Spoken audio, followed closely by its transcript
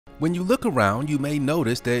When you look around, you may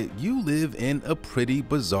notice that you live in a pretty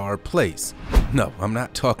bizarre place. No, I'm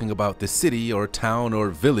not talking about the city or town or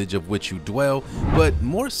village of which you dwell, but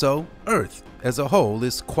more so, Earth as a whole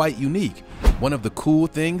is quite unique. One of the cool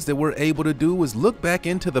things that we're able to do is look back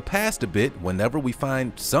into the past a bit whenever we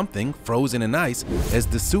find something frozen in ice, as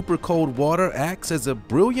the super cold water acts as a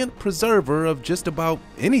brilliant preserver of just about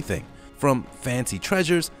anything, from fancy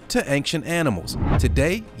treasures to ancient animals.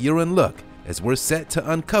 Today, you're in luck, as we're set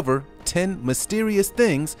to uncover 10 mysterious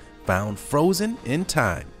things found frozen in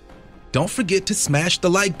time. Don't forget to smash the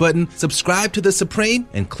like button, subscribe to The Supreme,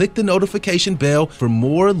 and click the notification bell for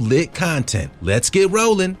more lit content. Let's get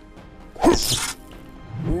rolling.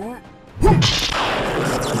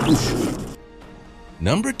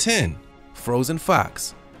 Number 10. Frozen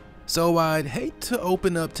fox. So I'd hate to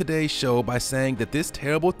open up today's show by saying that this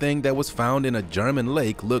terrible thing that was found in a German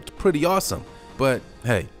lake looked pretty awesome, but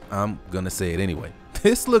hey, I'm gonna say it anyway.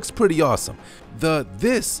 This looks pretty awesome.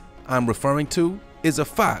 This I'm referring to is a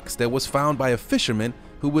fox that was found by a fisherman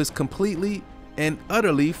who was completely and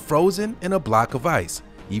utterly frozen in a block of ice.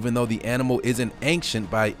 Even though the animal isn't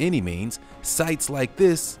ancient by any means, sights like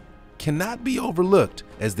this cannot be overlooked,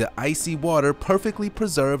 as the icy water perfectly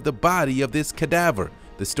preserved the body of this cadaver.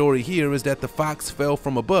 The story here is that the fox fell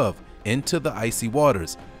from above into the icy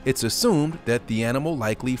waters. It's assumed that the animal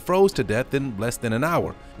likely froze to death in less than an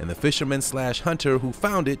hour, and the fisherman/hunter who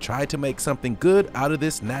found it tried to make something good out of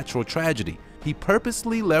this natural tragedy. He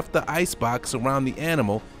purposely left the icebox around the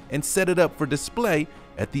animal and set it up for display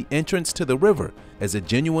at the entrance to the river as a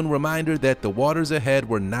genuine reminder that the waters ahead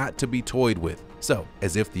were not to be toyed with. So,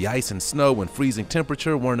 as if the ice and snow and freezing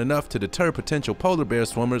temperature weren't enough to deter potential polar bear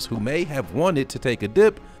swimmers who may have wanted to take a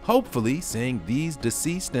dip, hopefully seeing these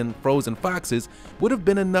deceased and frozen foxes would have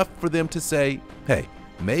been enough for them to say, hey,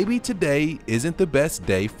 maybe today isn't the best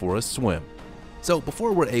day for a swim. So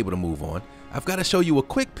before we're able to move on, I've got to show you a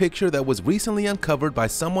quick picture that was recently uncovered by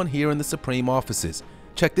someone here in the Supreme offices.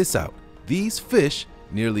 Check this out. These fish,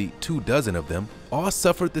 nearly 24 of them, all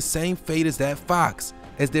suffered the same fate as that fox,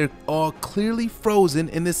 as they're all clearly frozen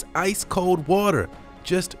in this ice-cold water.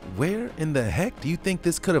 Just where in the heck do you think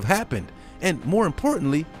this could have happened? And more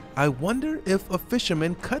importantly, I wonder if a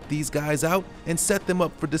fisherman cut these guys out and set them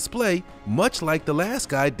up for display, much like the last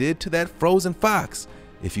guy did to that frozen fox.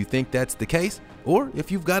 If you think that's the case, or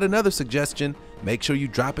if you've got another suggestion, make sure you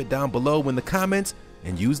drop it down below in the comments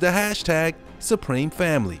and use the hashtag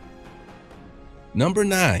 #SupremeFamily. Number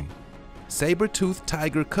 9. Saber-toothed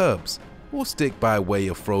tiger cubs. We'll stick by way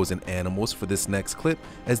of frozen animals for this next clip,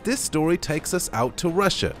 as this story takes us out to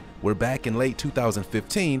Russia, where back in late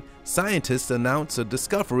 2015, scientists announced a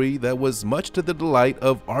discovery that was much to the delight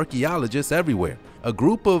of archaeologists everywhere. A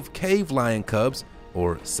group of cave lion cubs,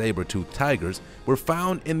 or saber-toothed tigers, were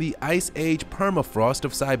found in the Ice Age permafrost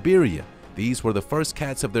of Siberia. These were the first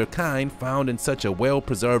cats of their kind found in such a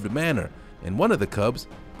well-preserved manner, and one of the cubs,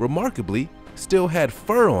 remarkably, still had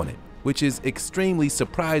fur on it, which is extremely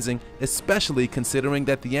surprising, especially considering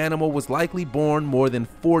that the animal was likely born more than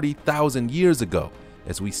 40,000 years ago.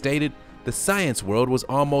 As we stated, the science world was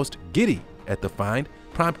almost giddy at the find,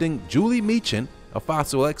 prompting Julie Meechan, a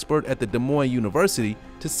fossil expert at the Des Moines University,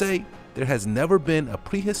 to say there has never been a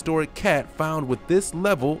prehistoric cat found with this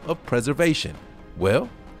level of preservation. Well,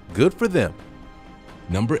 good for them.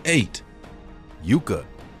 Number 8. Yucca.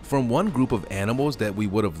 From one group of animals that we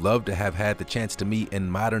would have loved to have had the chance to meet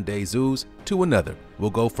in modern day zoos to another. We'll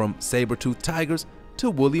go from saber-toothed tigers to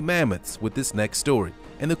woolly mammoths with this next story.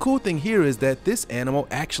 And the cool thing here is that this animal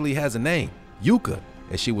actually has a name. Yucca,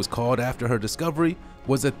 as she was called after her discovery,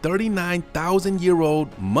 was a 39,000-year-old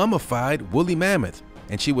mummified woolly mammoth.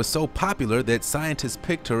 And she was so popular that scientists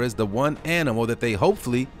picked her as the one animal that they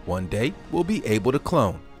hopefully one day will be able to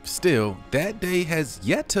clone. Still, that day has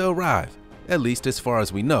yet to arrive, at least as far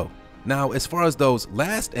as we know. Now, as far as those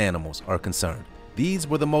last animals are concerned, these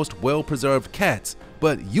were the most well-preserved cats,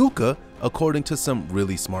 but Yucca, according to some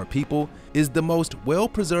really smart people, is the most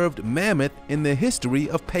well-preserved mammoth in the history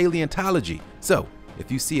of paleontology. So,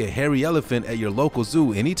 if you see a hairy elephant at your local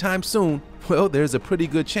zoo anytime soon, well, there's a pretty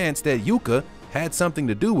good chance that Yucca had something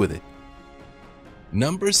to do with it.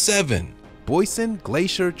 Number 7. Boysen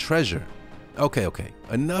Glacier Treasure. Okay,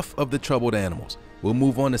 enough of the troubled animals. We'll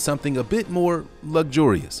move on to something a bit more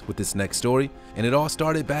luxurious with this next story, and it all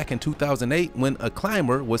started back in 2008 when a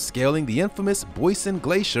climber was scaling the infamous Boysen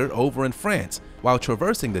Glacier over in France. While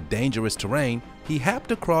traversing the dangerous terrain, he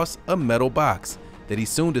hopped across a metal box that he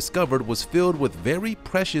soon discovered was filled with very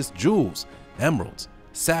precious jewels. Emeralds,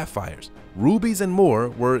 sapphires, rubies and more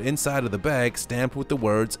were inside of the bag, stamped with the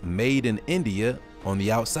words "Made in India" on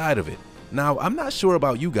the outside of it. Now, I'm not sure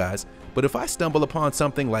about you guys, but if I stumble upon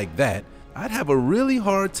something like that, I'd have a really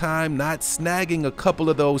hard time not snagging a couple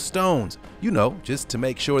of those stones, just to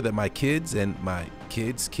make sure that my kids and my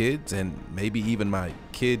kids' kids and maybe even my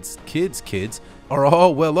kids' kids' kids are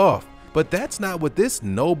all well off. But that's not what this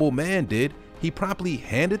noble man did. He promptly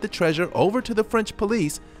handed the treasure over to the French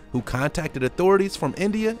police, who contacted authorities from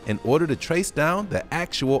India in order to trace down the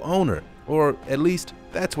actual owner, or at least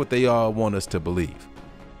that's what they all want us to believe.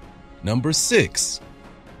 Number 6.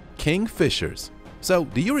 Kingfishers. So,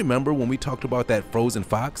 do you remember when we talked about that frozen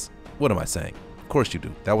fox? What am I saying? Of course you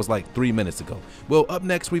do. That was like 3 minutes ago. Well, up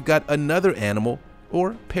next we've got another animal,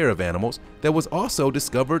 or pair of animals, that was also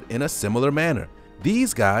discovered in a similar manner.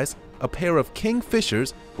 These guys, a pair of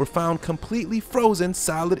kingfishers, were found completely frozen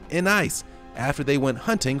solid in ice after they went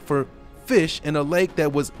hunting for fish in a lake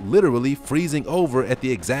that was literally freezing over at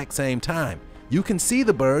the exact same time. You can see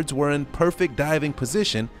the birds were in perfect diving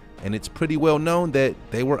position, and it's pretty well known that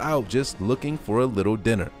they were out just looking for a little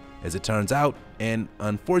dinner. As it turns out, and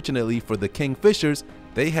unfortunately for the kingfishers,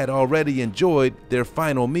 they had already enjoyed their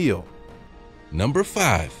final meal. Number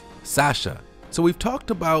 5. Sasha. So we've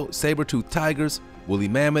talked about saber-toothed tigers, woolly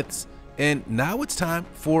mammoths, and now it's time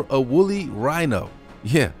for a woolly rhino.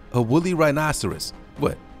 Yeah, a woolly rhinoceros.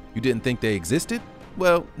 What, you didn't think they existed?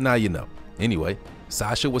 Well, now you know. Anyway,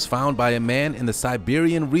 Sasha was found by a man in the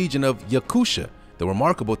Siberian region of Yakutia. The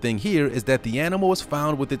remarkable thing here is that the animal was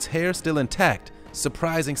found with its hair still intact,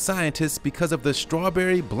 surprising scientists because of the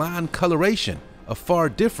strawberry blonde coloration, a far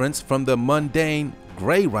difference from the mundane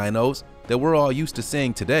gray rhinos that we're all used to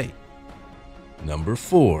seeing today. Number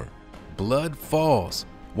 4. Blood falls.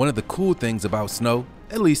 One of the cool things about snow,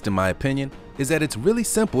 at least in my opinion, is that it's really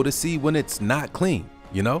simple to see when it's not clean,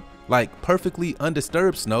 Like perfectly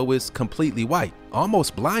undisturbed snow is completely white,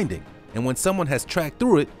 almost blinding, and when someone has tracked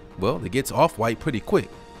through it, well, it gets off-white pretty quick.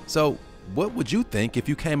 So what would you think if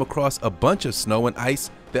you came across a bunch of snow and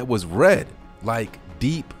ice that was red, like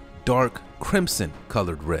deep, dark, crimson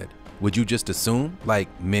colored red? Would you just assume, like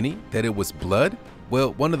many, that it was blood?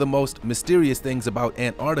 Well, one of the most mysterious things about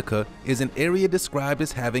Antarctica is an area described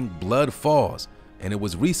as having blood falls, and it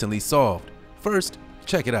was recently solved. First,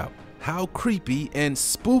 check it out. How creepy and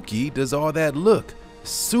spooky does all that look?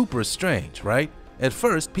 Super strange, right? At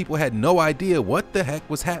first, people had no idea what the heck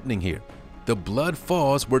was happening here. The blood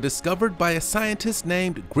falls were discovered by a scientist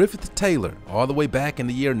named Griffith Taylor all the way back in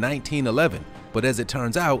the year 1911. But as it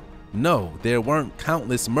turns out, no, there weren't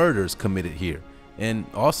countless murders committed here. And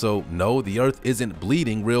also, no, the earth isn't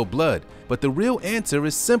bleeding real blood. But the real answer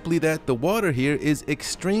is simply that the water here is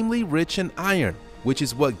extremely rich in iron, which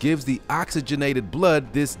is what gives the oxygenated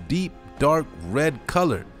blood this deep, dark red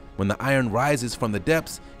color. When the iron rises from the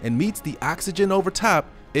depths and meets the oxygen over top,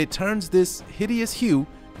 it turns this hideous hue,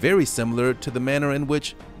 very similar to the manner in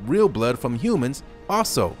which real blood from humans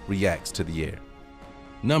also reacts to the air.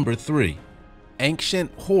 Number 3.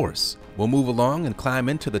 Ancient horse. We'll move along and climb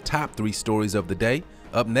into the top 3 stories of the day.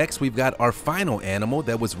 Up next, we've got our final animal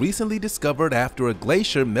that was recently discovered after a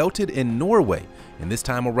glacier melted in Norway. And this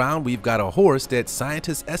time around, we've got a horse that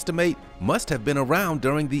scientists estimate must have been around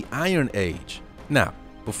during the Iron Age. Now,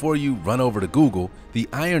 before you run over to Google, the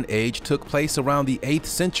Iron Age took place around the 8th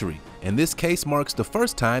century, and this case marks the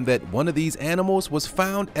first time that one of these animals was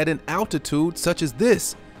found at an altitude such as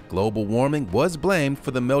this. Global warming was blamed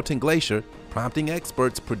for the melting glacier, prompting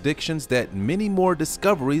experts' predictions that many more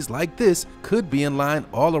discoveries like this could be in line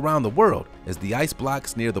all around the world as the ice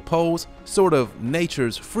blocks near the poles, sort of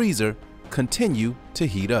nature's freezer, continue to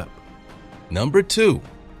heat up. Number 2.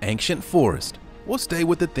 Ancient forest. We'll stay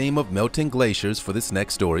with the theme of melting glaciers for this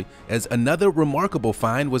next story, as another remarkable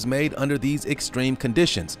find was made under these extreme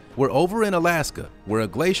conditions. We're over in Alaska, where a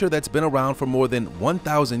glacier that's been around for more than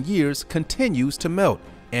 1,000 years continues to melt,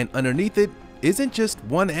 and underneath it isn't just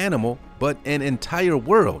one animal, but an entire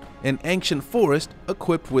world, an ancient forest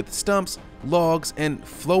equipped with stumps, logs, and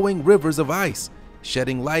flowing rivers of ice,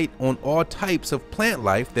 shedding light on all types of plant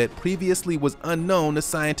life that previously was unknown to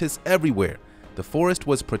scientists everywhere. The forest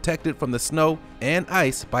was protected from the snow and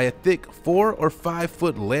ice by a thick 4 or 5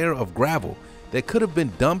 foot layer of gravel that could have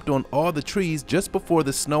been dumped on all the trees just before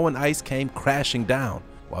the snow and ice came crashing down.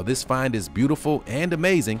 While this find is beautiful and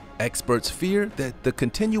amazing, experts fear that the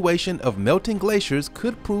continuation of melting glaciers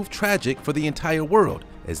could prove tragic for the entire world,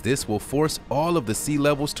 as this will force all of the sea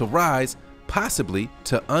levels to rise, possibly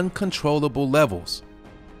to uncontrollable levels.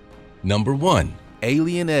 Number 1.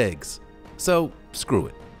 Alien eggs. So, screw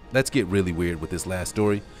it. Let's get really weird with this last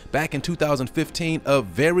story. Back in 2015, a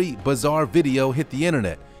very bizarre video hit the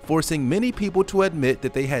internet, forcing many people to admit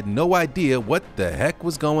that they had no idea what the heck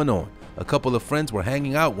was going on. A couple of friends were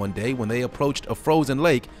hanging out one day when they approached a frozen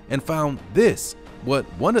lake and found this. what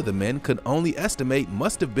one of the men could only estimate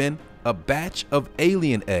must have been a batch of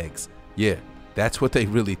alien eggs. Yeah, that's what they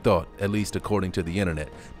really thought, at least according to the internet.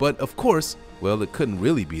 But of course, well, it couldn't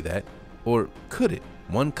really be that. Or could it?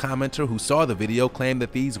 One commenter who saw the video claimed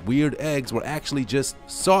that these weird eggs were actually just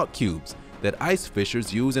salt cubes that ice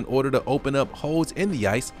fishers use in order to open up holes in the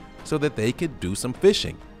ice so that they could do some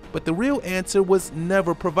fishing. But the real answer was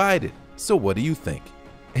never provided. So what do you think?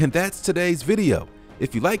 And that's today's video.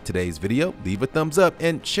 If you liked today's video, leave a thumbs up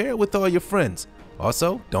and share it with all your friends.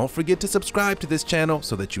 Also, don't forget to subscribe to this channel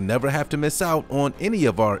so that you never have to miss out on any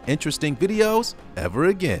of our interesting videos ever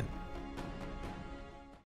again.